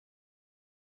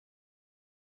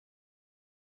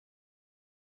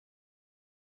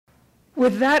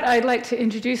With that, I'd like to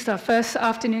introduce our first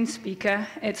afternoon speaker.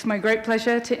 It's my great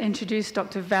pleasure to introduce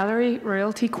Dr. Valerie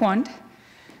Royaltey-Quandt,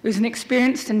 who's an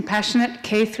experienced and passionate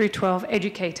K-12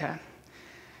 educator.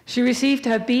 She received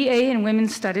her BA in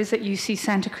Women's Studies at UC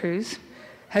Santa Cruz,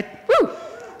 her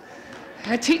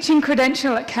teaching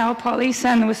credential at Cal Poly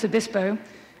San Luis Obispo,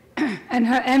 and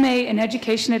her MA in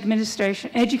Education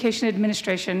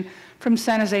Administration from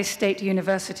San Jose State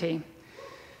University.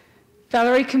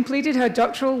 Valerie completed her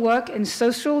doctoral work in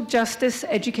social justice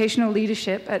educational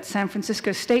leadership at San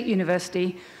Francisco State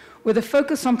University with a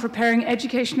focus on preparing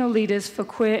educational leaders for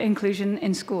queer inclusion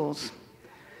in schools.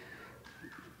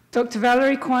 Dr.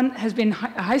 Valerie Quandt has been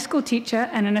a high school teacher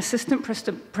and an assistant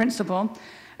principal,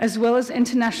 as well as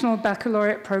international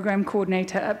baccalaureate program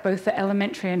coordinator at both the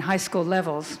elementary and high school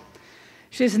levels.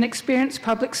 She is an experienced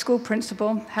public school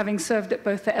principal, having served at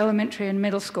both the elementary and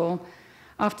middle school,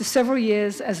 after several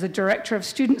years as the Director of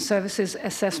Student Services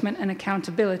Assessment and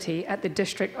Accountability at the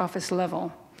district office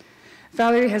level.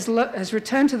 Valerie has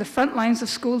returned to the front lines of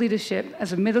school leadership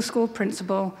as a middle school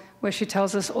principal, where she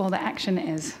tells us all the action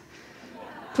is.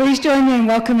 Please join me in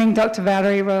welcoming Dr.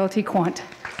 Valerie Royaltey-Quandt.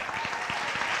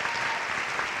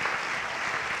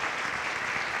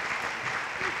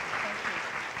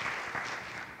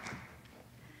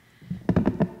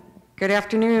 Good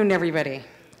afternoon, everybody.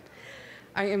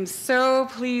 I am so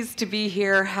pleased to be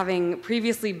here, having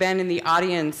previously been in the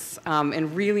audience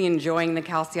and really enjoying the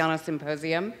Calciano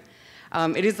Symposium.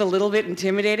 It is a little bit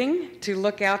intimidating to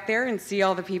look out there and see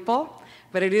all the people,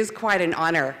 but it is quite an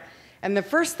honor. And the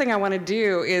first thing I want to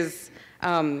do is,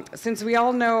 since we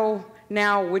all know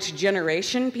now which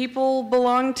generation people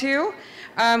belong to,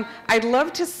 I'd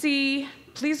love to see,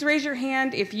 please raise your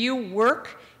hand if you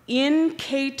work in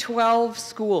K-12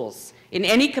 schools in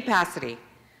any capacity.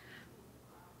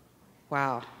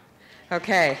 Wow,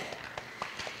 okay.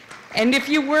 And if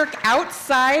you work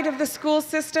outside of the school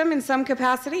system in some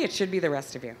capacity, it should be the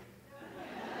rest of you.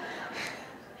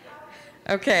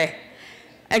 Okay,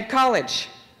 and college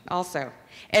also.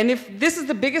 And if this is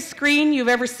the biggest screen you've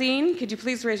ever seen, could you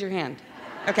please raise your hand?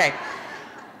 Okay.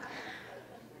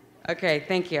 Okay,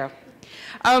 thank you.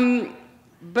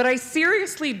 But I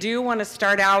seriously do want to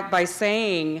start out by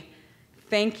saying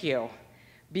thank you,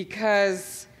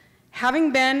 because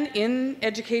having been in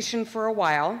education for a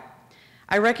while,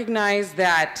 I recognize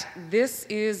that this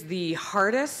is the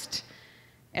hardest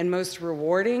and most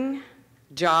rewarding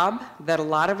job that a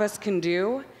lot of us can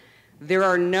do. There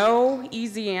are no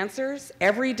easy answers.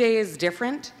 Every day is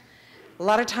different. A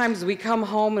lot of times we come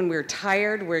home and we're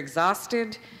tired, we're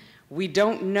exhausted, we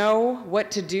don't know what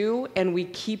to do, and we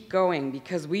keep going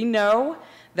because we know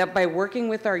that by working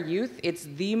with our youth, it's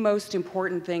the most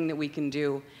important thing that we can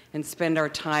do and spend our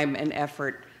time and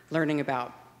effort learning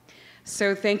about.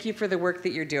 So thank you for the work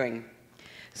that you're doing.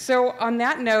 So on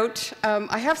that note,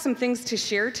 I have some things to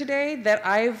share today that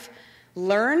I've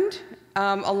learned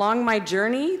along my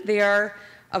journey. They are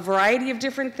a variety of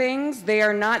different things. They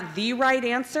are not the right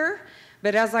answer,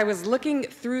 but as I was looking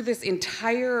through this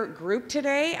entire group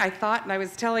today, I thought, and I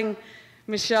was telling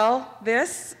Michelle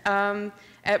this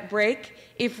at break,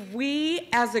 if we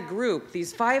as a group,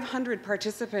 these 500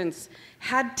 participants,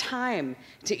 had time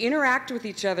to interact with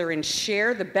each other and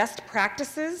share the best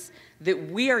practices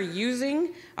that we are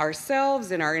using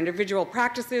ourselves in our individual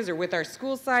practices or with our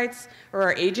school sites or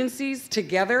our agencies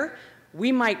together,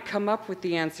 we might come up with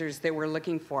the answers that we're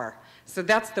looking for. So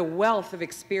that's the wealth of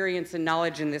experience and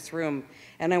knowledge in this room,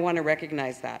 and I want to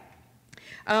recognize that.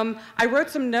 I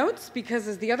wrote some notes because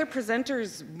as the other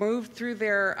presenters moved through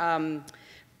their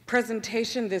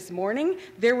presentation this morning,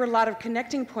 there were a lot of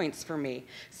connecting points for me.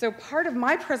 So part of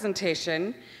my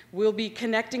presentation will be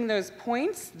connecting those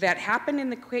points that happen in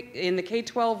the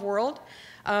K-12 world,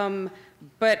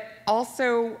 but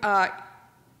also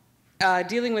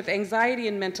dealing with anxiety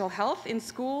and mental health in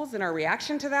schools and our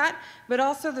reaction to that, but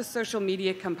also the social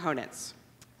media components.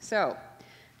 So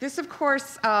this, of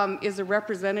course, is a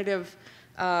representative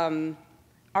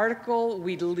article.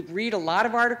 We read a lot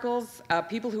of articles.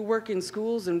 People who work in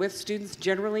schools and with students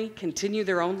generally continue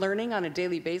their own learning on a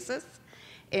daily basis.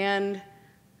 And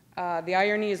the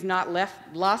irony is not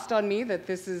lost on me that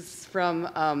this is from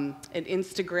an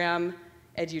Instagram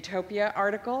Edutopia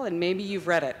article, and maybe you've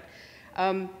read it.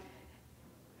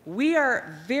 We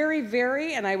are very,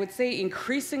 very, and I would say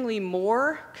increasingly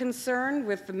more concerned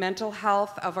with the mental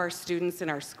health of our students in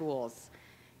our schools.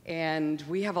 And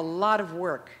we have a lot of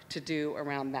work to do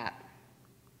around that.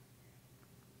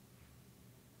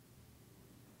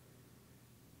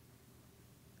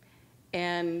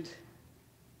 And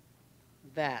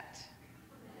that.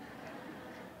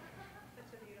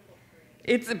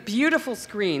 It's a beautiful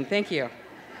screen, thank you.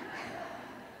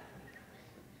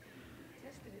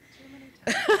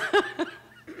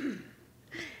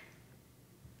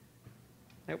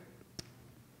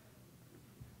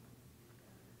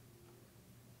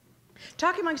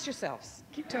 Talk amongst yourselves.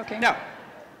 Keep talking. No.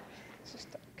 Just,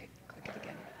 okay, click it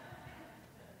again.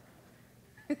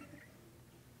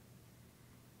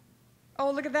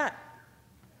 Oh, look at that.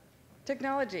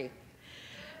 Technology.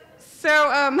 So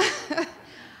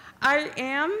I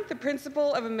am the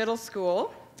principal of a middle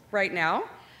school right now.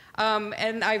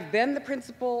 And I've been the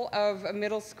principal of a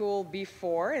middle school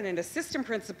before and an assistant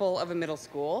principal of a middle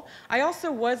school. I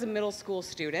also was a middle school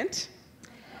student.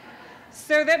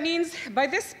 So that means by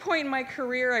this point in my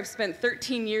career, I've spent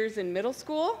 13 years in middle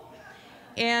school.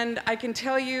 And I can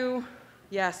tell you,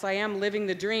 yes, I am living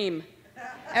the dream.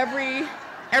 Every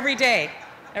day.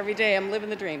 Every day I'm living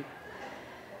the dream.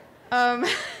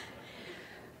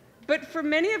 But for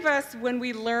many of us, when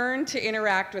we learn to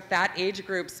interact with that age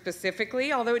group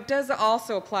specifically, although it does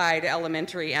also apply to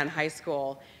elementary and high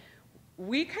school,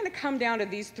 we kind of come down to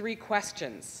these three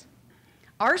questions.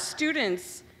 Our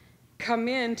students come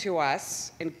in to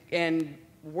us and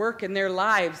work in their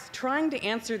lives trying to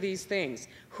answer these things.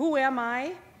 Who am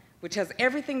I? Which has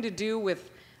everything to do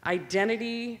with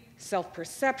identity,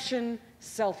 self-perception,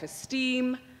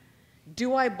 self-esteem.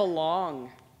 Do I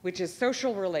belong? Which is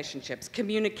social relationships,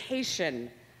 communication,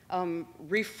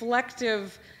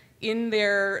 reflective in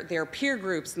their peer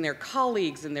groups and their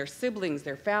colleagues and their siblings,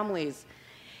 their families.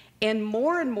 And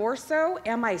more so,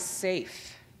 am I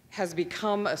safe? Has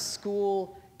become a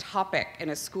school topic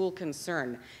and a school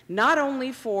concern, not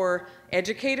only for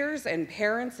educators and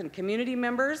parents and community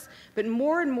members, but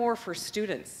more and more for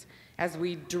students as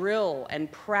we drill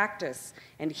and practice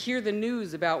and hear the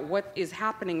news about what is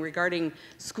happening regarding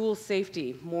school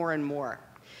safety more and more.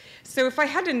 So if I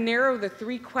had to narrow the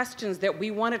three questions that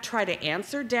we want to try to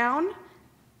answer down,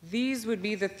 these would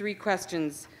be the three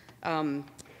questions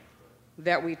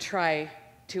that we try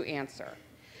to answer.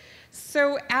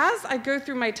 So as I go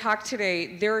through my talk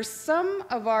today, there are some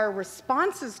of our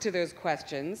responses to those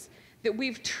questions that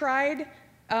we've tried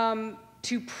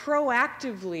to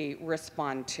proactively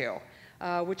respond to,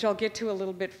 which I'll get to a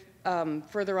little bit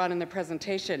further on in the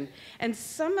presentation. And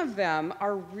some of them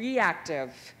are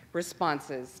reactive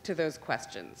responses to those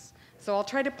questions. So I'll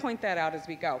try to point that out as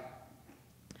we go.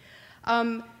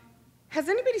 Has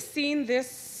anybody seen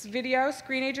this video,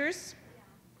 Screenagers?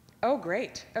 Oh,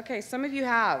 great. Okay, some of you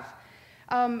have.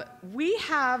 We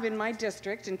have in my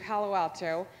district in Palo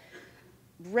Alto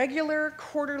regular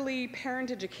quarterly parent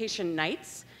education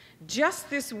nights. Just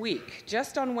this week,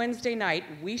 just on Wednesday night,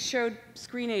 we showed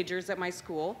Screenagers at my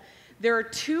school. There are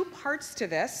two parts to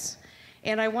this,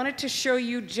 and I wanted to show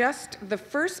you just the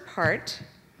first part,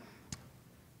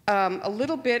 a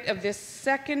little bit of this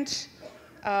second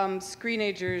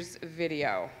Screenagers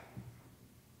video.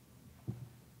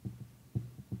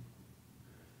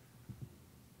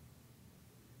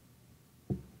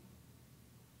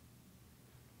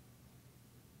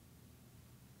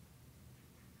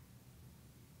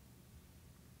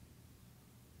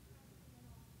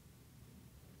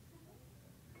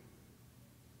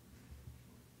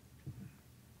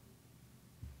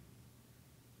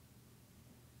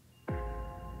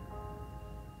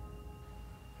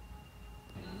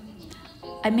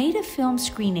 I made a film,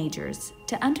 Screenagers,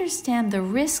 to understand the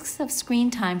risks of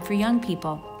screen time for young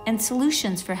people and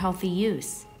solutions for healthy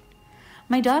use.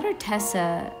 My daughter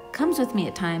Tessa comes with me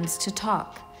at times to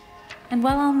talk, and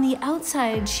while on the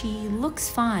outside she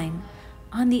looks fine,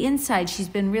 on the inside she's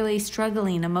been really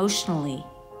struggling emotionally.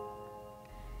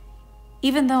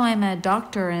 Even though I'm a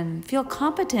doctor and feel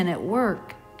competent at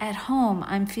work, at home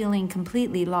I'm feeling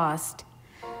completely lost.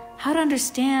 How to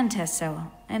understand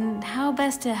Tessa and how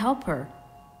best to help her.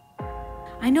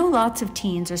 I know lots of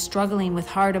teens are struggling with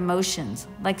hard emotions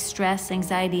like stress,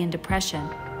 anxiety, and depression.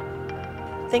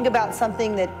 Think about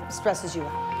something that stresses you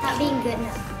out. Not being good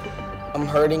enough. I'm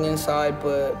hurting inside,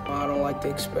 but I don't like to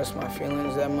express my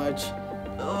feelings that much.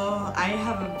 Oh, I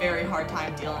have a very hard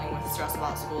time dealing with stress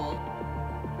about school.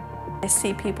 I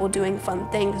see people doing fun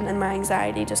things and then my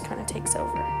anxiety just kind of takes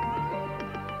over.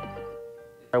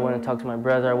 I wouldn't talk to my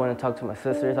brother, I wouldn't talk to my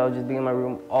sisters. I would just be in my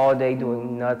room all day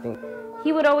doing nothing.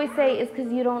 He would always say, it's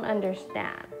because you don't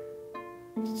understand.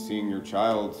 Seeing your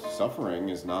child suffering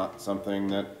is not something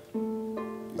that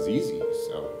is easy,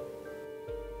 so.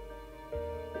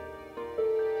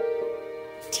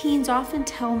 Teens often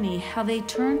tell me how they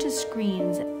turn to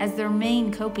screens as their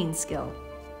main coping skill.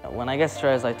 When I get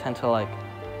stressed, I tend to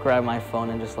grab my phone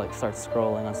and just start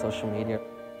scrolling on social media.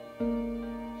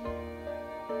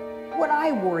 What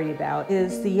I worry about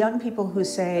is the young people who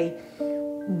say,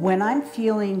 when I'm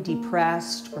feeling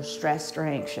depressed or stressed or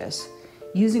anxious,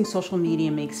 using social media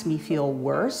makes me feel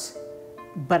worse,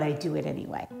 but I do it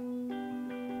anyway.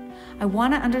 I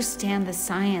want to understand the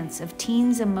science of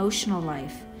teens' emotional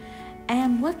life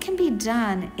and what can be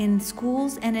done in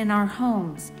schools and in our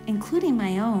homes, including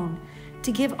my own,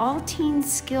 to give all teens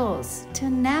skills to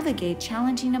navigate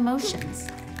challenging emotions.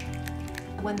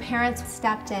 When parents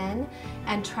stepped in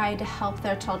and tried to help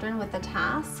their children with the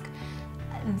task,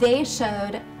 they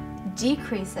showed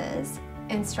decreases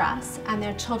in stress and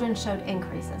their children showed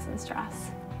increases in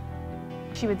stress.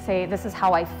 She would say, this is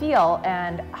how I feel,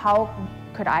 and how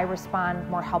could I respond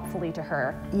more helpfully to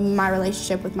her? My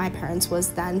relationship with my parents was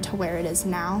then to where it is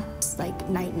now. It's like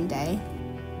night and day.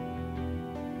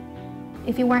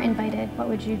 If you weren't invited, what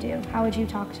would you do? How would you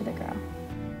talk to the girl?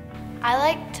 I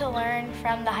like to learn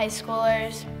from the high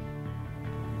schoolers.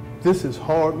 This is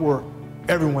hard work.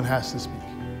 Everyone has to speak.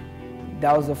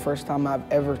 That was the first time I've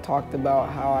ever talked about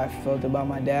how I felt about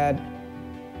my dad.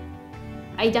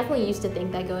 I definitely used to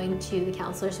think that going to the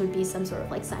counselors would be some sort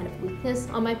of like sign of weakness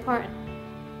on my part.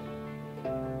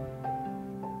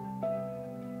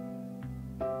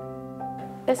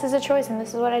 This is a choice and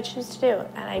this is what I choose to do.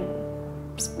 And I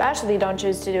especially don't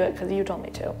choose to do it because you told me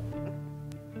to.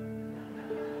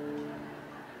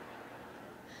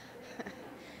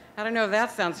 I don't know if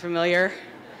that sounds familiar.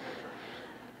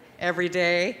 Every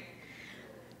day.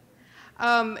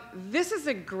 This is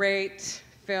a great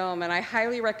film, and I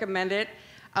highly recommend it.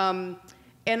 And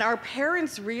our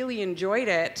parents really enjoyed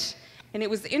it. And it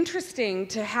was interesting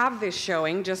to have this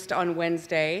showing just on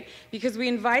Wednesday because we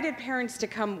invited parents to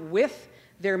come with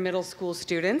their middle school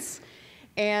students.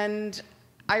 And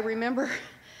I remember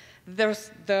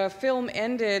the film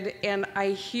ended, and I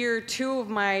hear two of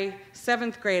my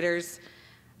 7th graders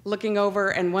looking over,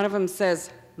 and one of them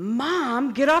says,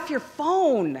 "Mom, get off your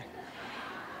phone."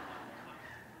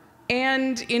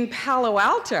 And in Palo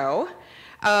Alto,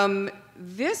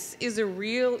 this is a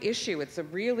real issue. It's a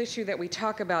real issue that we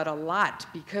talk about a lot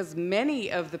because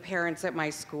many of the parents at my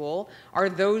school are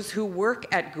those who work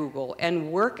at Google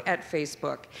and work at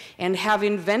Facebook and have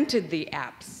invented the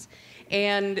apps.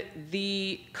 And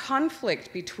the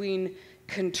conflict between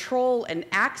control and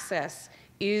access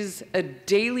is a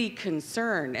daily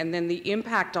concern, and then the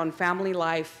impact on family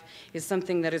life is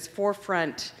something that is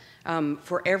forefront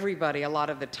for everybody a lot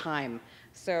of the time.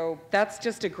 So that's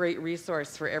just a great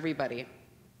resource for everybody.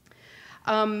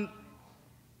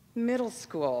 Middle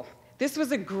school. This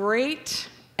was a great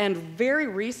and very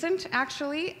recent,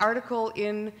 actually, article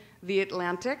in The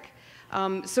Atlantic.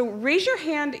 So raise your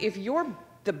hand if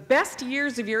the best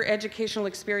years of your educational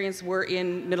experience were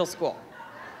in middle school.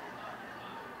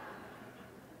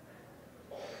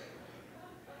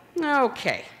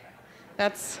 Okay,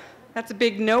 that's a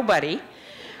big nobody.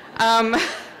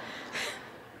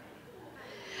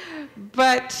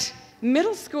 But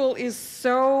middle school is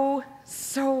so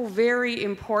very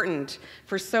important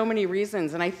for so many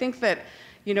reasons. And I think that,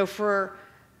 for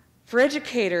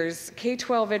educators,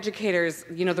 K-12 educators,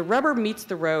 the rubber meets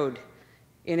the road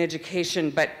in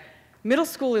education, but middle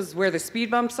school is where the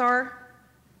speed bumps are.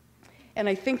 And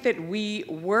I think that we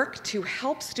work to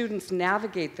help students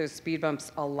navigate those speed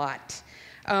bumps a lot.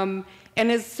 And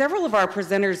as several of our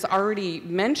presenters already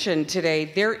mentioned today,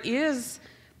 there is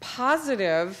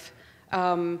positive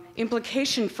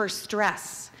implication for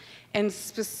stress. And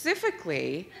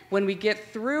specifically, when we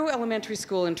get through elementary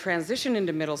school and transition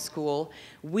into middle school,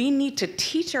 we need to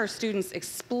teach our students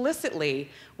explicitly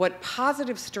what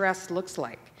positive stress looks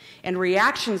like and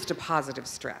reactions to positive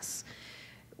stress.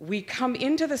 We come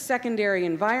into the secondary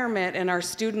environment and our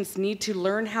students need to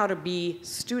learn how to be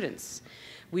students.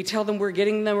 We tell them we're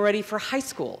getting them ready for high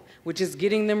school, which is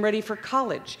getting them ready for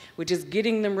college, which is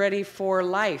getting them ready for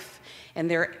life.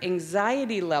 And their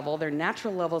anxiety level, their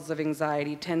natural levels of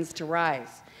anxiety tends to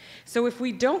rise. So if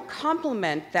we don't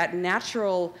complement that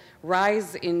natural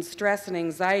rise in stress and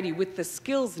anxiety with the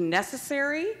skills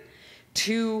necessary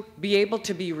to be able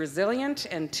to be resilient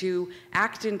and to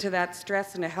act into that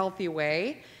stress in a healthy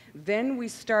way, then we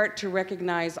start to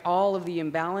recognize all of the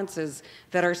imbalances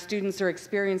that our students are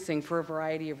experiencing for a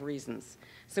variety of reasons.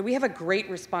 So we have a great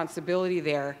responsibility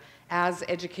there as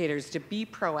educators to be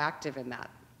proactive in that.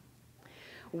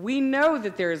 We know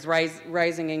that there is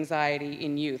rising anxiety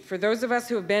in youth. For those of us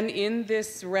who have been in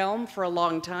this realm for a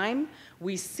long time,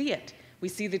 we see it. We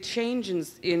see the change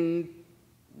in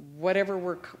whatever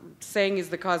we're saying is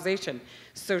the causation.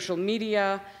 Social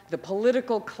media, the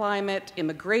political climate,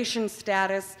 immigration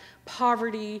status,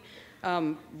 poverty.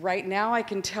 Right now, I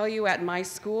can tell you at my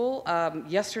school,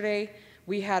 yesterday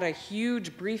we had a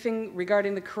huge briefing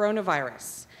regarding the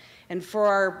coronavirus. And for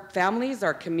our families,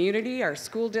 our community, our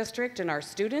school district, and our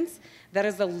students, that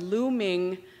is a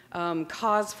looming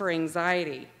cause for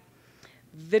anxiety.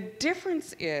 The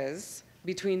difference is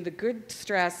between the good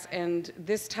stress and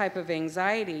this type of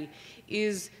anxiety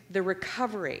is the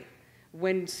recovery.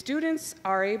 When students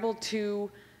are able to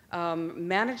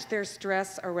manage their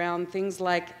stress around things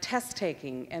like test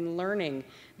taking and learning,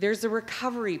 there's a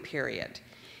recovery period.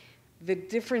 The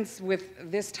difference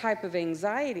with this type of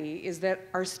anxiety is that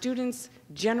our students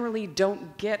generally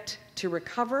don't get to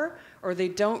recover, or they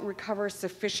don't recover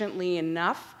sufficiently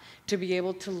enough to be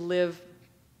able to live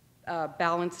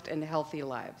balanced and healthy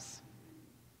lives.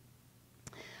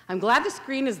 I'm glad the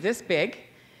screen is this big,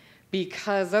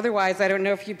 because otherwise I don't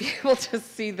know if you'd be able to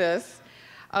see this.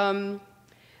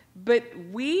 But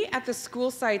we at the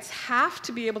school sites have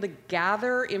to be able to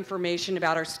gather information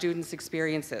about our students'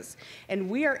 experiences. And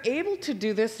we are able to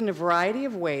do this in a variety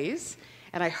of ways.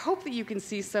 And I hope that you can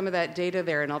see some of that data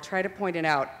there, and I'll try to point it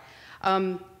out.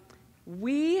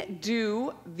 We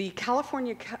do the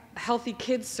California Healthy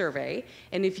Kids Survey.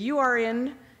 And if you are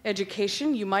in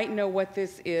education, you might know what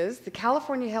this is. The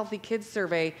California Healthy Kids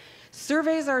Survey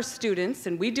surveys our students,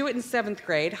 and we do it in 7th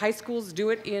grade. High schools do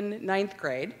it in 9th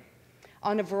grade.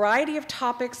 On a variety of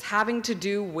topics having to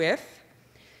do with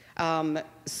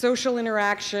social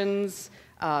interactions,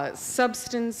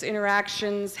 substance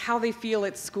interactions, how they feel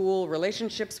at school,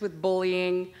 relationships with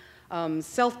bullying,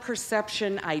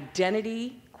 self-perception,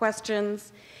 identity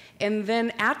questions. And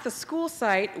then at the school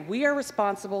site, we are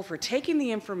responsible for taking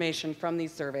the information from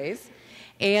these surveys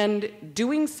and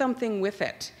doing something with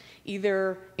it,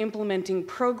 either implementing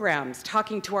programs,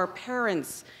 talking to our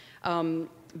parents,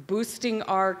 boosting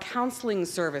our counseling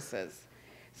services.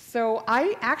 So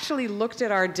I actually looked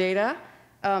at our data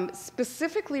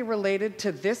specifically related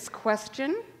to this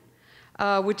question,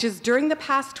 which is during the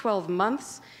past 12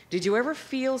 months, did you ever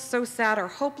feel so sad or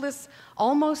hopeless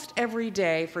almost every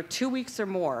day for 2 weeks or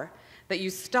more that you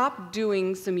stopped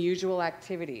doing some usual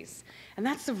activities? And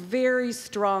that's a very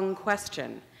strong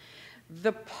question.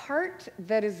 The part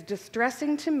that is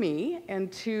distressing to me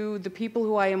and to the people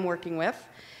who I am working with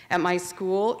at my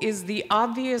school is the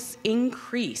obvious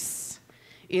increase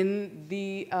in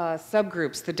the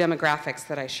subgroups, the demographics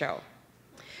that I show.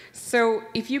 So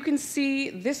if you can see,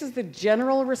 this is the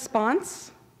general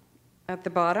response at the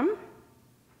bottom.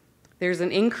 There's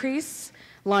an increase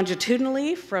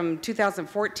longitudinally from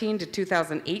 2014 to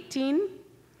 2018,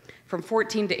 from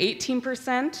 14 to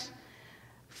 18%.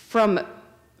 From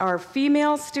our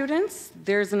female students,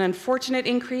 there's an unfortunate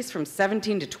increase from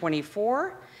 17 to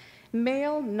 24.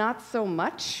 Male, not so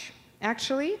much,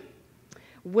 actually.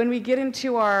 When we get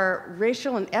into our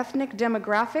racial and ethnic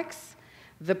demographics,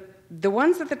 the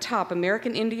ones at the top,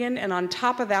 American Indian, and on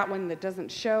top of that one that doesn't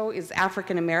show is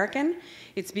African American.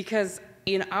 It's because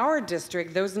in our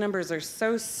district, those numbers are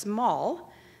so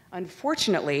small,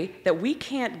 unfortunately, that we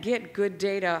can't get good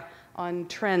data on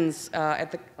trends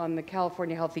on the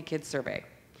California Healthy Kids Survey.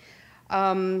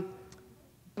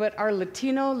 But our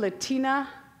Latina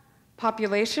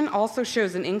population also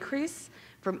shows an increase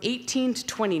from 18 to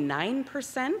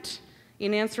 29%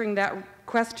 in answering that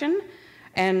question.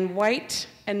 And white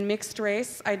and mixed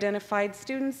race identified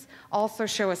students also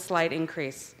show a slight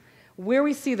increase. Where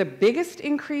we see the biggest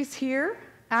increase here,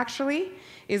 actually,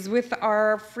 is with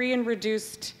our free and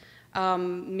reduced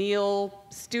meal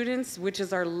students, which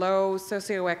is our low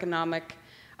socioeconomic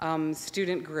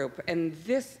student group. And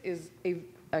this is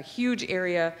a huge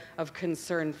area of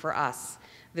concern for us,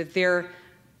 that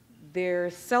they're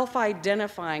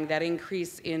self-identifying that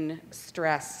increase in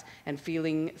stress and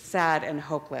feeling sad and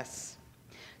hopeless.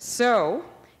 So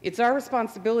it's our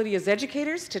responsibility as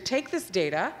educators to take this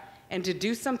data and to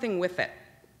do something with it.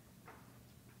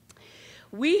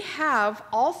 We have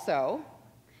also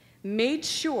made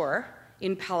sure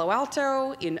in Palo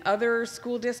Alto, in other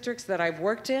school districts that I've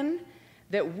worked in,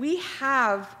 that we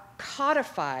have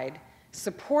codified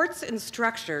supports and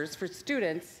structures for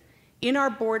students in our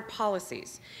board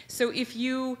policies. So if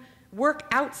you work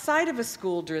outside of a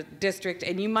school district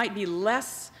and you might be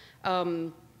less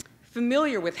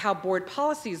familiar with how board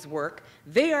policies work,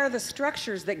 they are the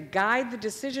structures that guide the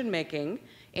decision making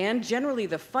and generally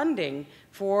the funding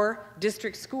for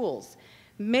district schools.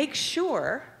 Make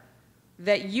sure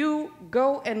that you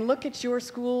go and look at your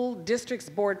school district's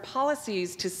board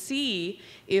policies to see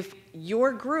if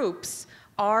your groups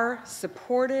are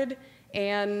supported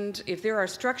and if there are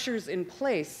structures in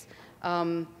place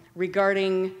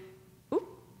regarding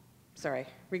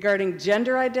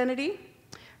gender identity,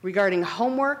 regarding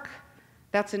homework.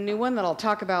 That's a new one that I'll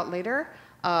talk about later.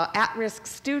 At-risk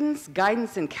students,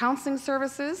 guidance and counseling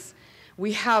services.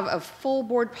 We have a full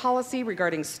board policy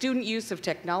regarding student use of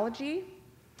technology,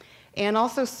 and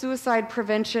also suicide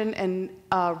prevention and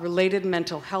related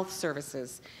mental health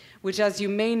services, which, as you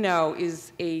may know,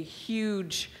 is a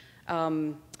huge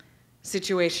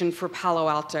situation for Palo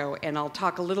Alto, and I'll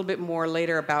talk a little bit more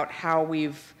later about how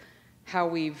how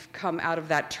we've come out of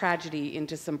that tragedy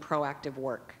into some proactive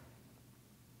work.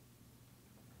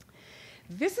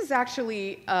 This is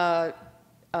actually a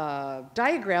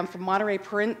diagram from Monterey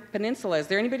Peninsula. Is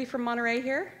there anybody from Monterey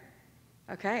here?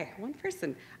 Okay, one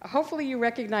person. Hopefully you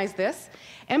recognize this.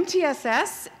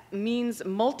 MTSS means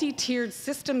multi-tiered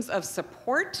systems of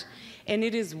support, and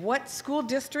it is what school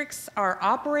districts are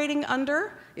operating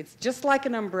under. It's just like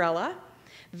an umbrella.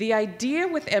 The idea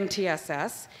with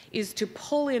MTSS is to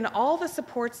pull in all the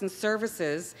supports and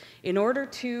services in order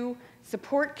to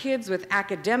support kids with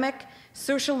academic,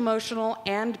 social, emotional,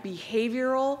 and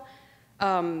behavioral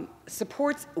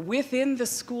supports within the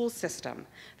school system.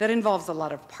 That involves a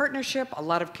lot of partnership, a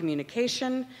lot of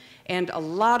communication, and a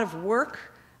lot of work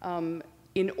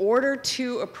in order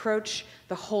to approach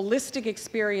the holistic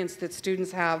experience that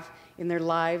students have in their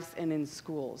lives and in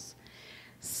schools.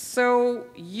 So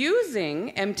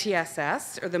using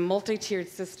MTSS, or the multi-tiered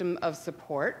system of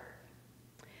support,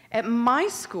 at my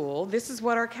school, this is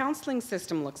what our counseling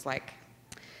system looks like.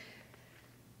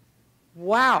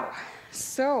 Wow.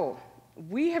 So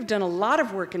we have done a lot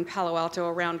of work in Palo Alto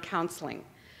around counseling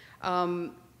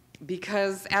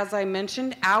because, as I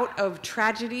mentioned, out of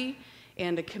tragedy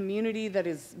and a community that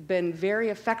has been very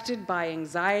affected by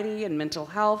anxiety and mental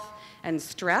health and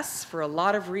stress for a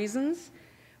lot of reasons,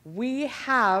 we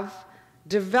have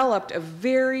developed a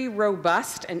very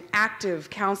robust and active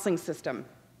counseling system.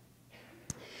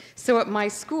 So at my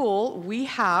school, we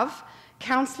have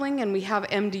counseling and we have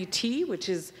MDT, which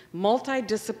is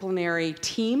multidisciplinary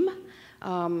team.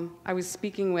 I was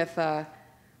speaking with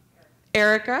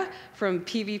Erica from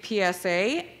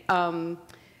PVPSA,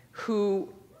 who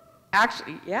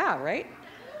actually, yeah, right?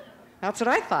 That's what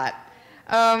I thought.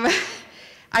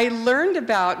 I learned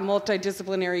about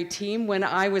multidisciplinary team when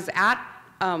I was at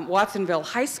Watsonville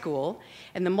High School,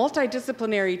 and the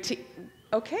multidisciplinary team,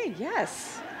 okay,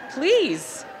 yes,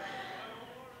 please.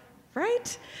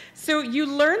 Right? So you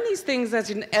learn these things as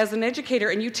an educator,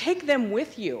 and you take them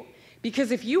with you.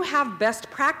 Because if you have best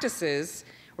practices,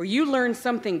 or you learn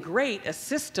something great, a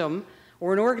system,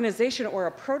 or an organization, or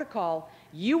a protocol,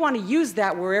 you want to use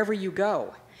that wherever you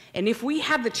go. And if we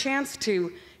had the chance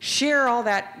to share all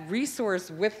that resource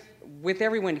with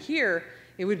everyone here,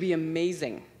 it would be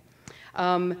amazing.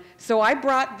 So I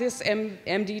brought this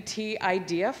MDT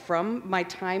idea from my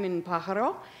time in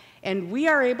Pajaro, and we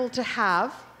are able to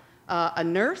have a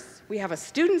nurse, we have a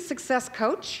student success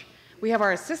coach, we have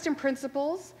our assistant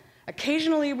principals,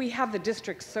 occasionally we have the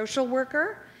district social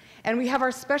worker, and we have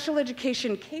our special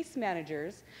education case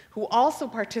managers who also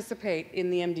participate in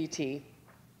the MDT.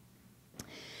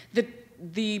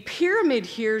 The pyramid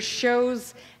here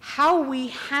shows how we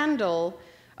handle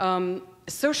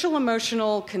social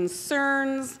emotional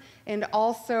concerns and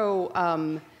also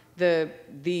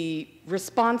the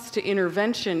response to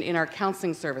intervention in our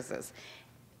counseling services.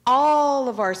 All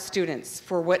of our students,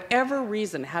 for whatever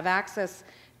reason, have access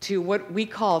to what we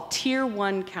call Tier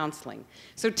 1 counseling.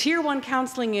 So Tier 1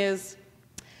 counseling is,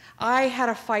 I had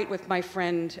a fight with my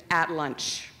friend at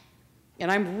lunch,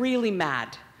 and I'm really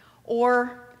mad.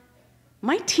 Or,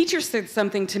 my teacher said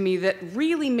something to me that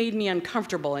really made me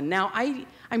uncomfortable, and now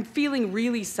I'm feeling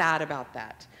really sad about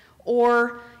that.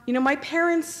 Or, you know, my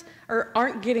parents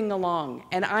aren't getting along,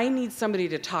 and I need somebody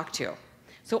to talk to.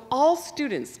 So all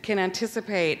students can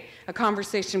anticipate a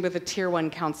conversation with a Tier 1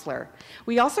 counselor.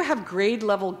 We also have grade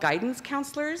level guidance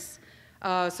counselors.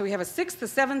 So we have a 6th, a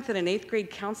 7th, and an 8th grade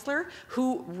counselor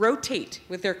who rotate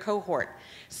with their cohort.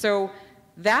 So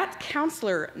that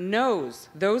counselor knows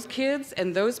those kids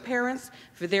and those parents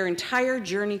for their entire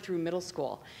journey through middle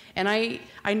school. And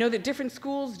I know that different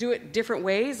schools do it different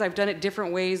ways. I've done it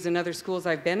different ways in other schools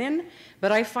I've been in,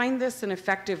 but I find this an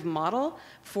effective model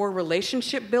for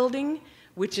relationship building,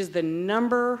 which is the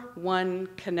 #1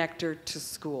 connector to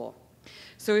school.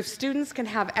 So if students can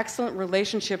have excellent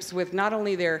relationships with not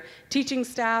only their teaching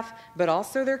staff, but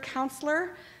also their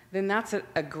counselor, then that's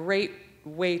a great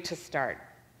way to start.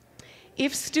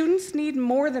 If students need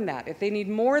more than that, if they need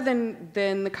more than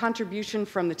the contribution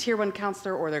from the Tier 1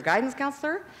 counselor or their guidance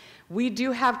counselor, we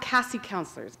do have CASI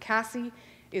counselors. CASI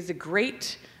is a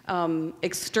great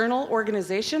external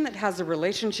organization that has a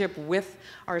relationship with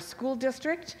our school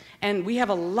district, and we have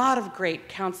a lot of great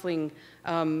counseling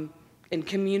and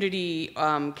community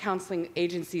counseling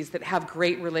agencies that have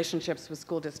great relationships with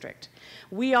school district.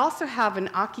 We also have an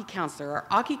AKI counselor. Our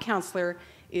AKI counselor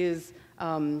is,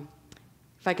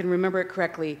 if I can remember it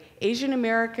correctly, Asian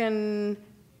American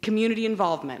community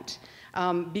involvement.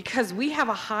 Because we have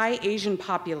a high Asian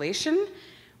population,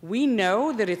 we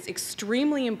know that it's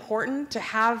extremely important to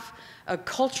have a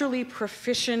culturally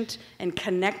proficient and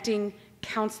connecting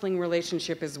counseling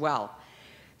relationship as well.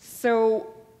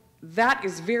 So that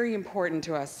is very important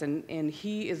to us, and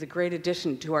he is a great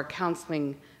addition to our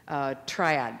counseling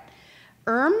triad.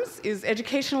 ERMS is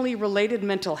educationally related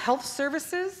mental health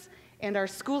services, and our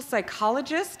school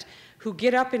psychologist who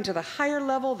get up into the higher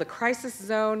level, the crisis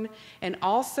zone, and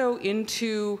also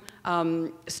into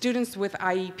students with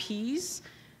IEPs.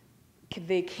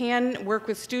 They can work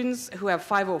with students who have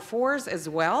 504s as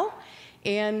well,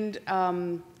 and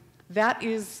that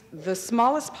is the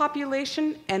smallest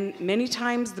population and many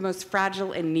times the most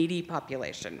fragile and needy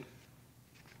population.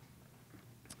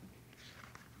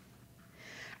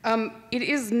 It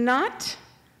is not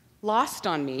lost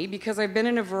on me, because I've been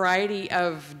in a variety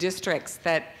of districts,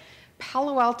 that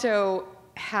Palo Alto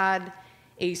had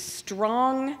a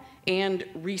strong and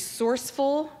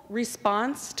resourceful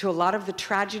response to a lot of the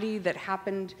tragedy that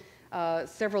happened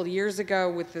several years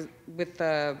ago with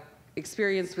the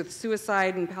experience with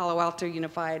suicide in Palo Alto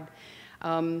Unified.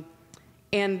 And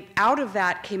out of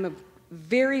that came a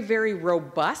very, very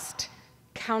robust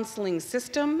counseling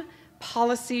system,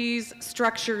 policies,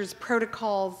 structures,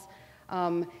 protocols,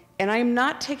 and I'm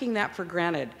not taking that for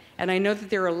granted. And I know that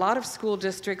there are a lot of school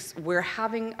districts where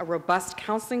having a robust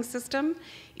counseling system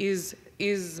is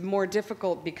more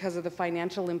difficult because of the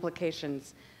financial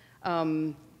implications.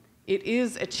 It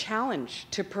is a challenge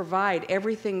to provide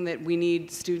everything that we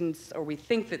need students, or we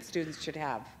think that students should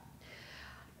have.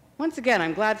 Once again,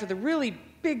 I'm glad for the really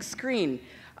big screen.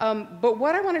 But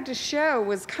what I wanted to show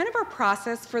was kind of our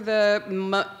process for the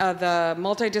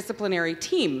multidisciplinary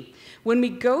team. When we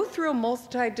go through a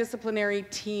multidisciplinary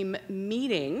team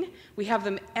meeting, we have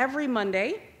them every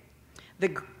Monday.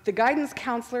 The guidance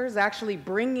counselors actually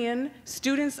bring in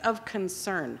students of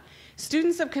concern.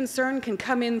 Students of concern can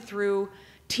come in through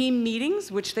team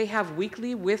meetings, which they have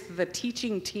weekly with the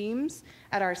teaching teams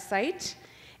at our site.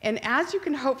 And as you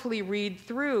can hopefully read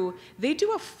through, they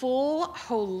do a full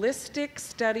holistic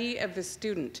study of the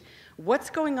student. What's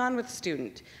going on with the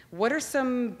student? What are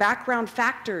some background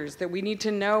factors that we need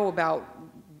to know about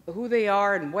who they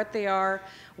are and what they are?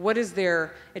 What is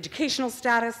their educational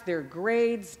status, their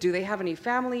grades? Do they have any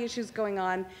family issues going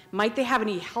on? Might they have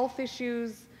any health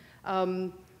issues?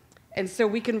 And so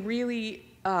we can really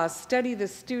study the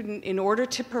student in order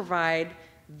to provide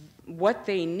what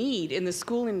they need in the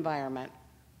school environment.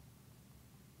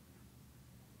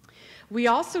 We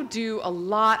also do a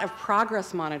lot of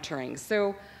progress monitoring.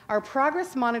 So our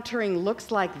progress monitoring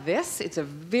looks like this. It's a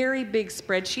very big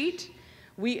spreadsheet.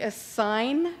 We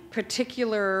assign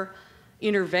particular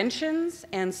interventions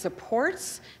and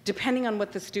supports depending on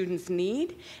what the students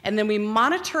need, and then we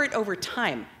monitor it over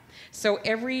time. So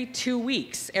every 2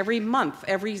 weeks, every month,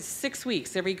 every 6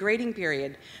 weeks, every grading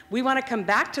period, we want to come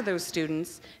back to those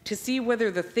students to see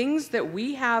whether the things that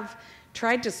we have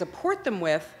tried to support them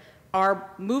with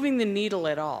are moving the needle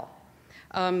at all.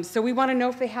 So we want to know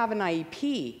if they have an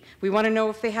IEP. We want to know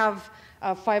if they have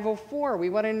 504. We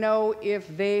want to know if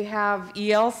they have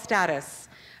EL status.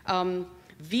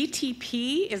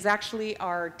 VTP is actually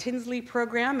our Tinsley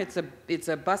program. It's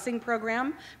a busing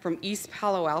program from East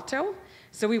Palo Alto.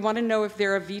 So we want to know if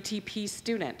they're a VTP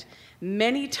student.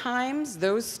 Many times,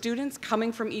 those students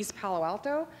coming from East Palo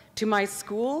Alto to my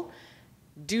school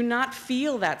do not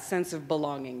feel that sense of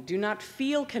belonging, do not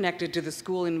feel connected to the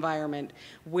school environment,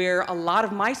 where a lot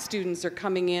of my students are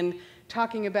coming in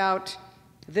talking about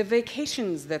the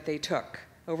vacations that they took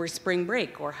over spring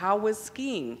break, or how was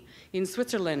skiing in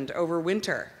Switzerland over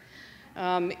winter.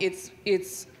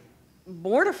 It's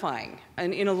mortifying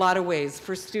in a lot of ways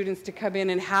for students to come in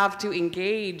and have to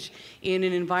engage in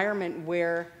an environment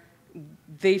where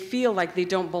they feel like they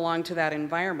don't belong to that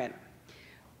environment.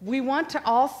 We want to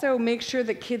also make sure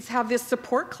that kids have these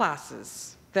support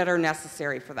classes that are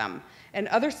necessary for them, and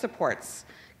other supports,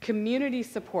 community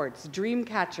supports, dream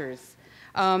catchers.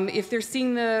 If they're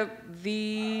seeing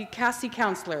the CASI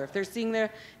counselor, if they're seeing the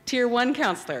Tier 1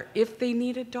 counselor, if they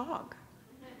need a dog.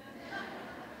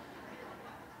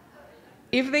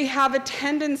 If they have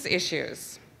attendance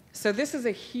issues. So this is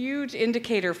a huge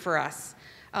indicator for us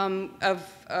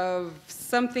of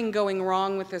something going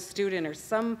wrong with a student, or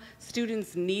some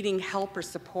students needing help or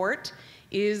support,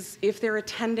 is if they're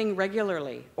attending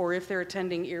regularly or if they're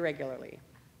attending irregularly.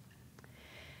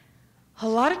 A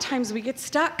lot of times we get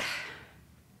stuck.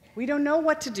 We don't know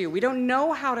what to do. We don't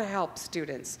know how to help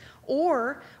students.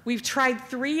 Or we've tried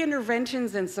 3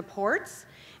 interventions and supports,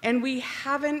 and we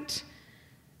haven't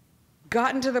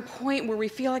gotten to the point where we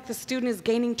feel like the student is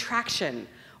gaining traction,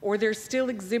 or they're still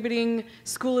exhibiting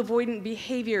school avoidant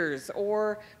behaviors,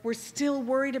 or we're still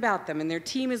worried about them and their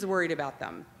team is worried about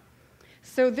them.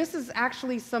 So this is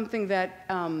actually something that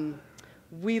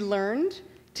we learned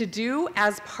to do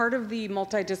as part of the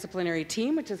multidisciplinary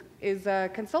team, which is a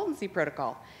consultancy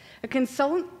protocol. A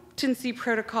consultancy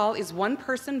protocol is one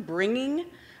person bringing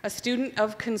a student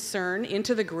of concern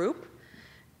into the group,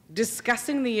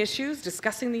 discussing the issues,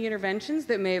 discussing the interventions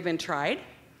that may have been tried,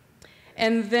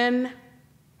 and then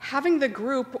having the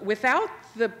group, without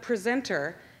the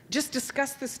presenter, just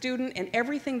discuss the student and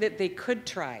everything that they could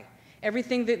try,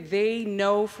 everything that they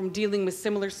know from dealing with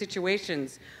similar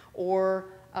situations, or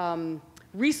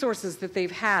resources that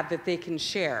they've had that they can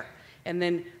share, and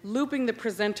then looping the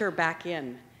presenter back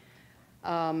in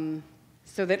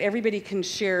so that everybody can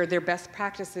share their best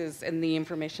practices and the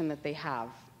information that they have.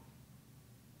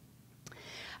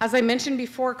 As I mentioned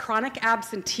before, chronic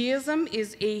absenteeism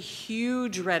is a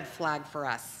huge red flag for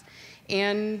us.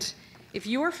 And if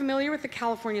you are familiar with the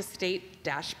California State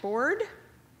Dashboard,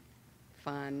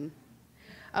 fun,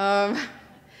 the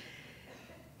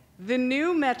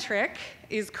new metric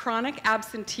is chronic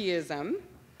absenteeism,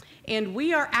 and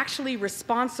we are actually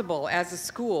responsible as a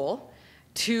school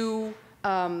to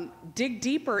dig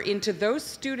deeper into those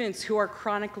students who are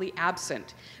chronically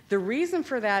absent. The reason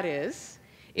for that is,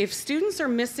 if students are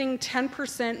missing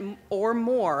 10% or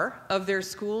more of their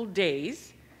school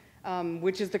days,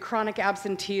 which is the chronic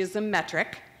absenteeism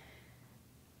metric,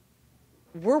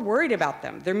 we're worried about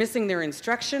them. They're missing their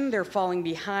instruction, they're falling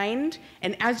behind,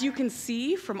 and as you can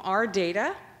see from our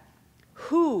data,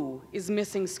 who is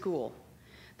missing school?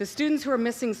 The students who are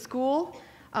missing school,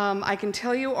 I can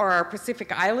tell you, are our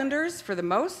Pacific Islanders for the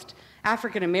most,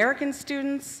 African American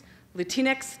students,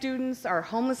 Latinx students, our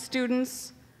homeless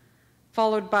students,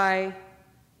 followed by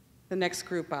the next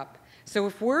group up. So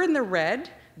if we're in the red,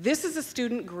 this is a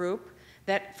student group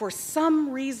that for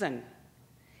some reason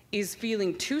is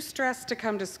feeling too stressed to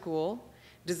come to school,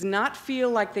 does not feel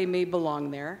like they may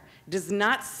belong there, does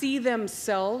not see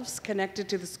themselves connected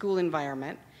to the school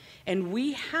environment, and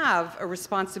we have a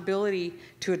responsibility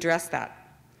to address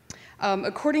that.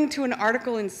 According to an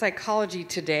article in Psychology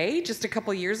Today, just a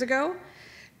couple years ago,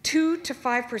 2 to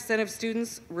 5% of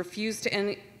students refuse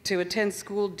to attend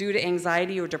school due to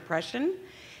anxiety or depression.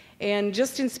 And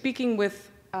just in speaking with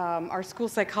our school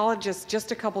psychologist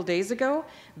just a couple days ago,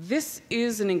 this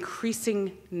is an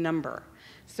increasing number.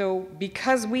 So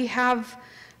because we have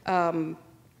a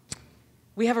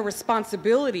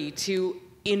responsibility to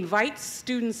invite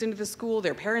students into the school,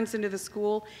 their parents into the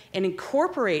school, and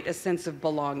incorporate a sense of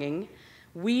belonging,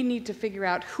 we need to figure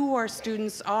out who our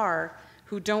students are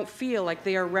who don't feel like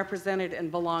they are represented and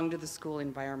belong to the school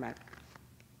environment.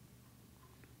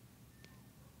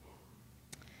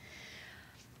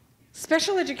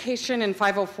 Special education and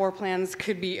 504 plans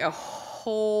could be a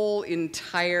whole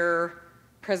entire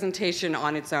presentation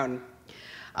on its own.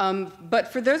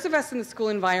 But for those of us in the school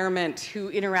environment who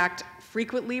interact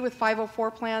frequently with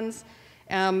 504 plans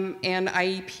and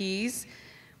IEPs,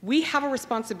 we have a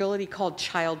responsibility called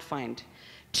Child Find.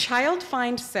 Child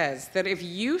Find says that if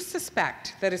you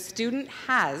suspect that a student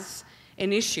has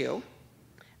an issue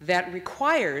that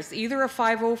requires either a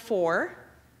 504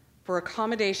 for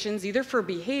accommodations, either for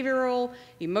behavioral,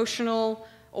 emotional,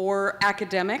 or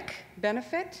academic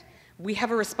benefit, we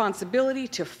have a responsibility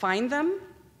to find them,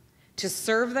 to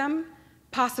serve them,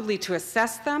 possibly to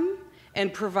assess them,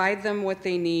 and provide them what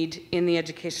they need in the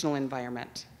educational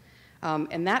environment.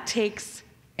 And that takes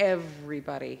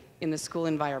everybody in the school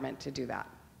environment to do that.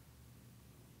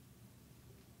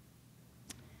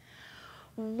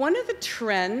 One of the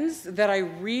trends that I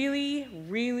really,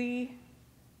 really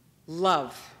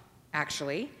love,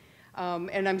 actually,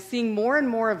 and I'm seeing more and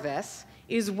more of this,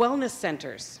 is wellness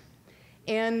centers.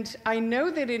 And I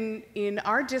know that in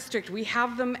our district, we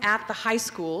have them at the high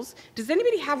schools. Does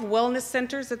anybody have wellness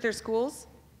centers at their schools?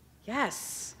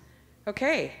 Yes.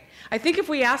 Okay. I think if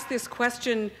we asked this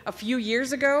question a few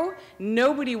years ago,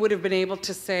 nobody would have been able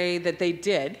to say that they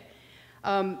did,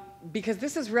 because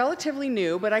this is relatively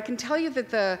new, but I can tell you that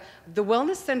the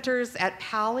wellness centers at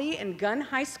Palo and Gunn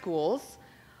high schools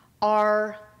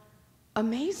are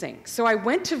amazing. So I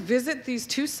went to visit these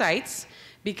two sites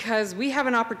because we have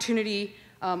an opportunity,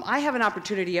 I have an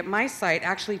opportunity at my site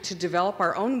actually to develop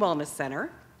our own wellness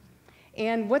center.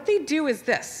 And what they do is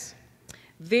this.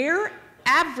 They're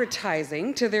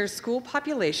advertising to their school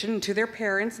population, to their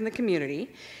parents and the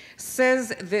community,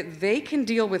 says that they can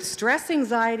deal with stress,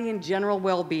 anxiety, and general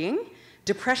well-being,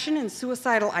 depression and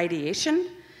suicidal ideation,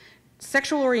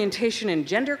 sexual orientation and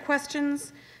gender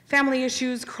questions, family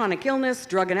issues, chronic illness,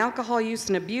 drug and alcohol use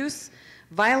and abuse,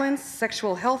 violence,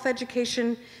 sexual health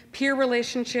education, peer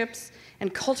relationships,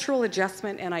 and cultural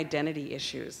adjustment and identity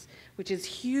issues, which is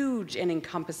huge and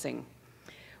encompassing.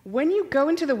 When you go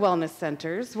into the wellness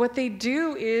centers, what they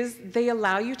do is they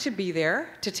allow you to be there,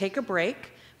 to take a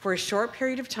break, for a short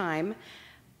period of time,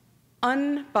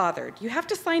 unbothered. You have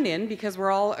to sign in because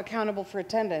we're all accountable for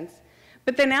attendance.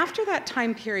 But then after that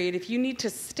time period, if you need to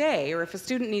stay, or if a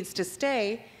student needs to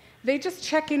stay, they just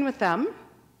check in with them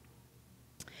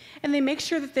and they make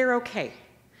sure that they're okay.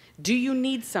 Do you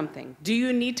need something? Do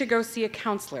you need to go see a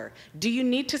counselor? Do you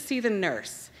need to see the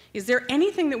nurse? Is there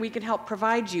anything that we can help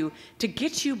provide you to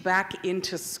get you back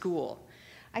into school?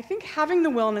 I think having the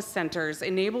wellness centers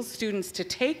enables students to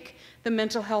take the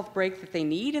mental health break that they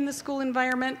need in the school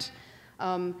environment,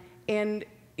 and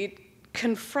it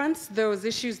confronts those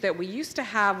issues that we used to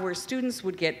have where students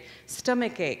would get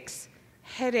stomach aches,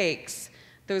 headaches,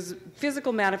 those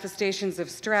physical manifestations of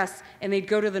stress, and they'd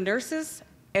go to the nurses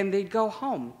and they'd go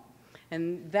home.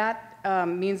 And that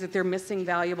means that they're missing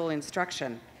valuable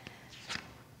instruction.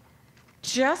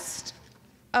 Just,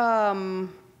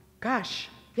 just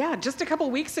a couple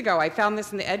weeks ago, I found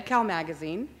this in the Ed.Cal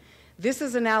magazine. This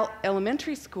is an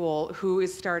elementary school who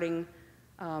is starting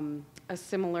a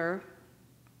similar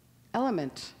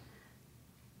element.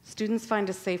 Students find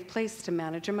a safe place to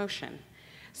manage emotion.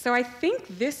 So I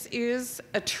think this is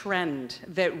a trend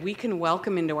that we can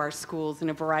welcome into our schools in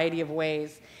a variety of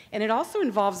ways. And it also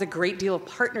involves a great deal of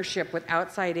partnership with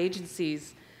outside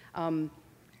agencies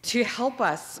to help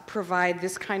us provide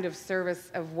this kind of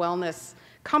service of wellness,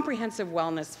 comprehensive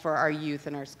wellness for our youth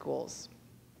in our schools.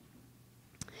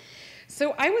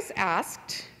 So I was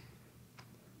asked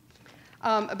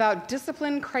about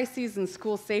discipline, crises, and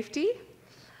school safety.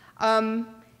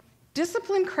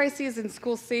 Discipline, crises, and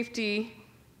school safety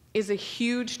is a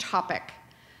huge topic.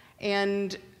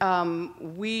 And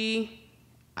I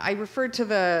referred to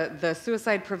the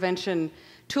suicide prevention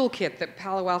toolkit that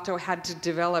Palo Alto had to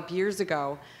develop years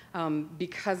ago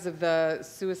because of the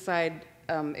suicide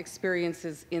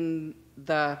experiences in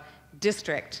the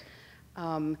district.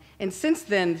 And since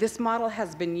then, this model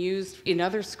has been used in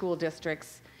other school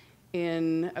districts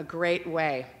in a great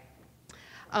way.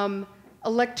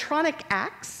 Electronic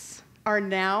acts are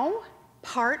now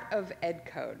part of Ed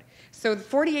Code. So the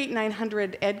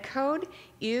 48900 Ed Code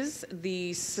is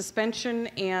the suspension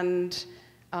and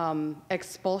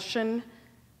expulsion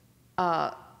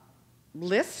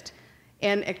list,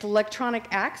 and electronic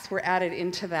acts were added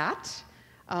into that.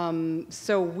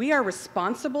 So we are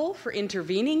responsible for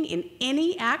intervening in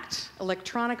any act,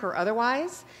 electronic or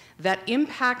otherwise, that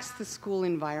impacts the school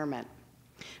environment.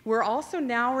 We're also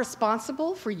now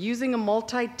responsible for using a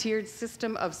multi-tiered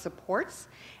system of supports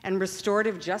and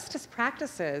restorative justice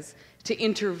practices to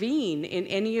intervene in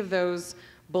any of those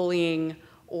bullying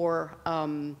or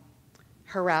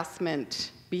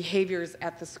harassment behaviors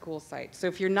at the school site. So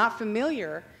if you're not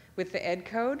familiar with the Ed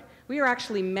Code, we are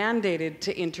actually mandated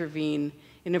to intervene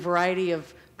in a variety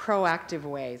of proactive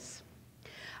ways.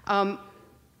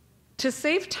 To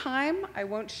save time, I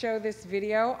won't show this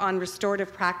video on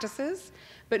restorative practices,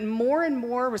 but more and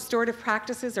more restorative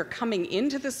practices are coming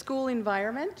into the school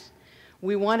environment.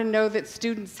 We want to know that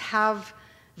students have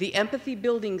the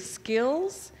empathy-building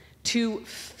skills to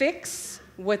fix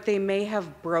what they may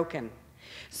have broken.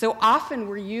 So often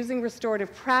we're using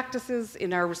restorative practices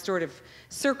in our restorative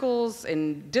circles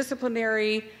and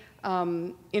disciplinary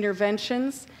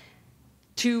interventions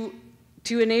to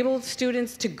enable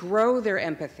students to grow their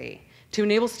empathy, to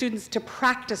enable students to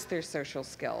practice their social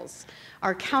skills.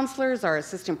 Our counselors, our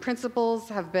assistant principals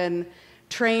have been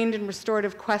trained in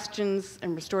restorative questions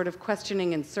and restorative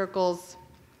questioning in circles.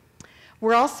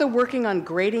 We're also working on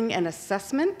grading and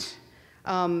assessment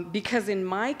because in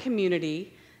my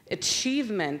community,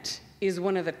 achievement is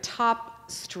one of the top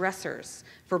stressors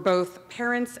for both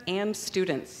parents and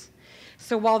students.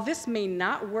 So while this may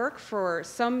not work for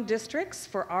some districts,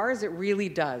 for ours it really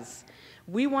does.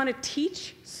 We want to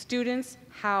teach students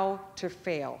how to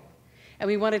fail. And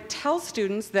we want to tell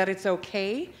students that it's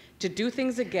okay to do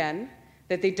things again,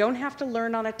 that they don't have to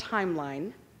learn on a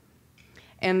timeline,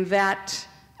 and that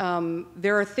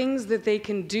there are things that they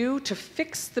can do to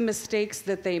fix the mistakes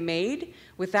that they made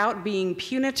without being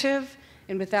punitive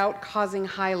and without causing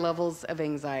high levels of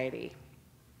anxiety.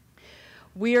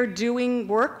 We are doing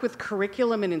work with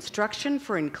curriculum and instruction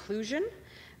for inclusion.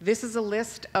 This is a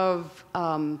list of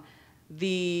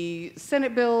the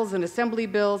Senate bills and Assembly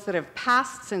bills that have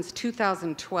passed since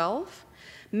 2012.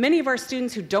 Many of our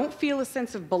students who don't feel a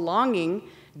sense of belonging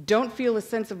don't feel a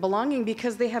sense of belonging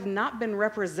because they have not been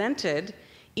represented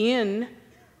in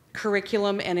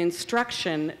curriculum and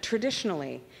instruction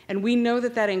traditionally. And we know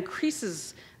that that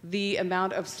increases the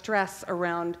amount of stress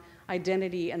around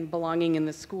identity and belonging in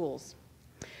the schools.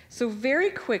 So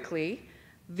very quickly,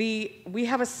 we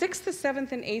have a 6th,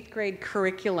 7th, and 8th grade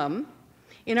curriculum.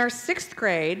 In our 6th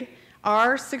grade,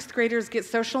 our 6th graders get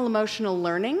social emotional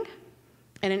learning,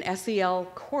 and an SEL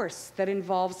course that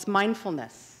involves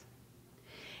mindfulness.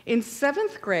 In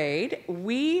 7th grade,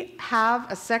 we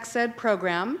have a sex ed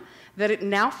program that it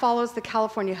now follows the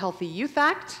California Healthy Youth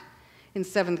Act in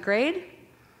 7th grade.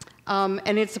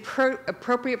 And it's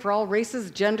appropriate for all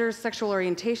races, genders, sexual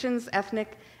orientations,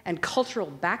 ethnic and cultural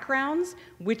backgrounds,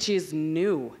 which is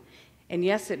new. And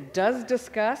yes, it does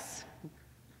discuss,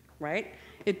 right?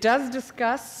 It does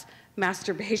discuss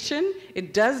masturbation.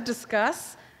 It does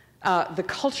discuss the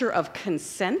culture of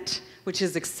consent, which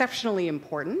is exceptionally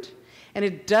important. And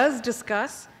it does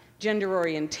discuss gender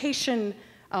orientation,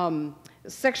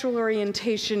 sexual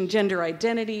orientation, gender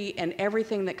identity, and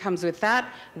everything that comes with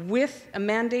that, with a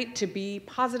mandate to be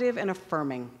positive and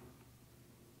affirming.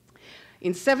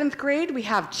 In 7th grade, we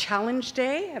have Challenge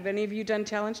Day. Have any of you done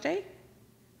Challenge Day?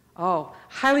 Oh,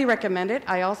 highly recommend it.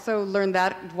 I also learned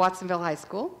that at Watsonville High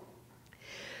School.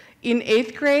 In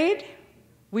 8th grade,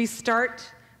 we start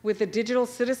with a digital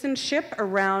citizenship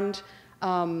around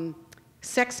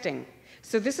sexting.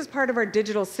 So this is part of our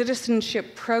digital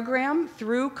citizenship program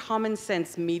through Common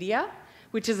Sense Media,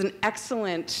 which is an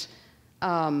excellent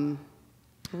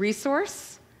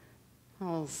resource.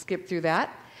 I'll skip through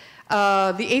that. The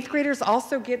 8th graders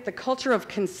also get the culture of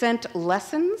consent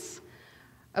lessons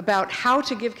about how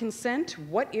to give consent,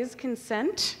 what is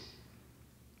consent.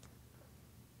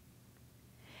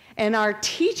 And our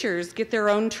teachers get their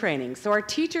own training. So our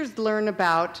teachers learn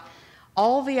about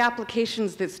all the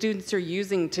applications that students are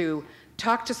using to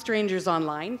talk to strangers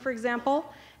online, for example,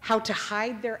 how to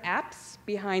hide their apps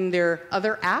behind their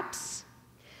other apps,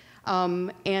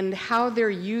 and how they're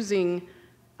using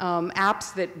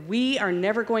apps that we are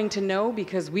never going to know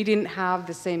because we didn't have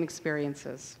the same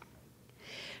experiences.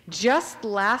 Just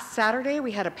last Saturday,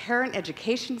 we had a parent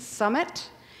education summit.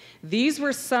 These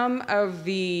were some of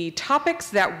the topics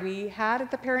that we had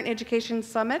at the Parent Education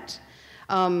Summit.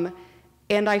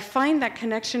 And I find that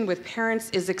connection with parents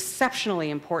is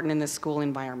exceptionally important in the school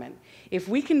environment. If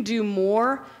we can do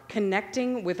more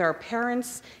connecting with our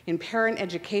parents in parent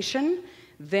education,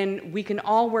 then we can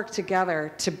all work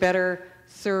together to better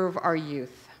serve our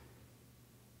youth.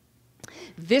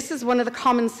 This is one of the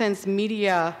Common Sense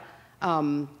Media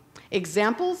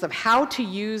examples of how to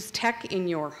use tech in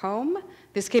your home.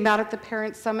 This came out at the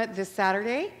Parent Summit this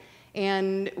Saturday,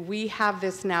 and we have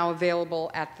this now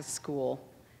available at the school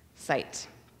site.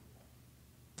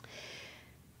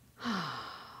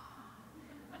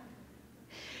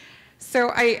 So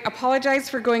I apologize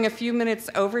for going a few minutes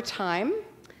over time,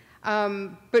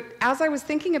 but as I was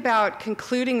thinking about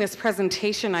concluding this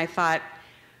presentation, I thought,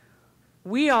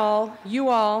 you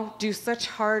all do such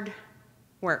hard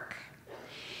work.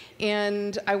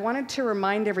 And I wanted to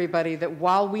remind everybody that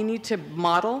while we need to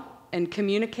model and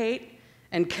communicate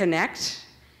and connect,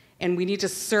 and we need to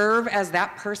serve as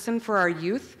that person for our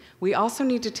youth, we also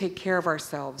need to take care of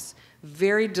ourselves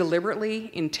very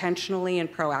deliberately, intentionally,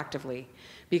 and proactively,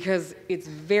 because it's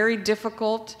very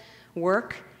difficult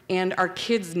work, and our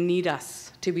kids need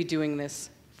us to be doing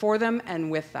this for them and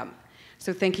with them.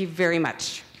 So thank you very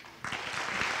much.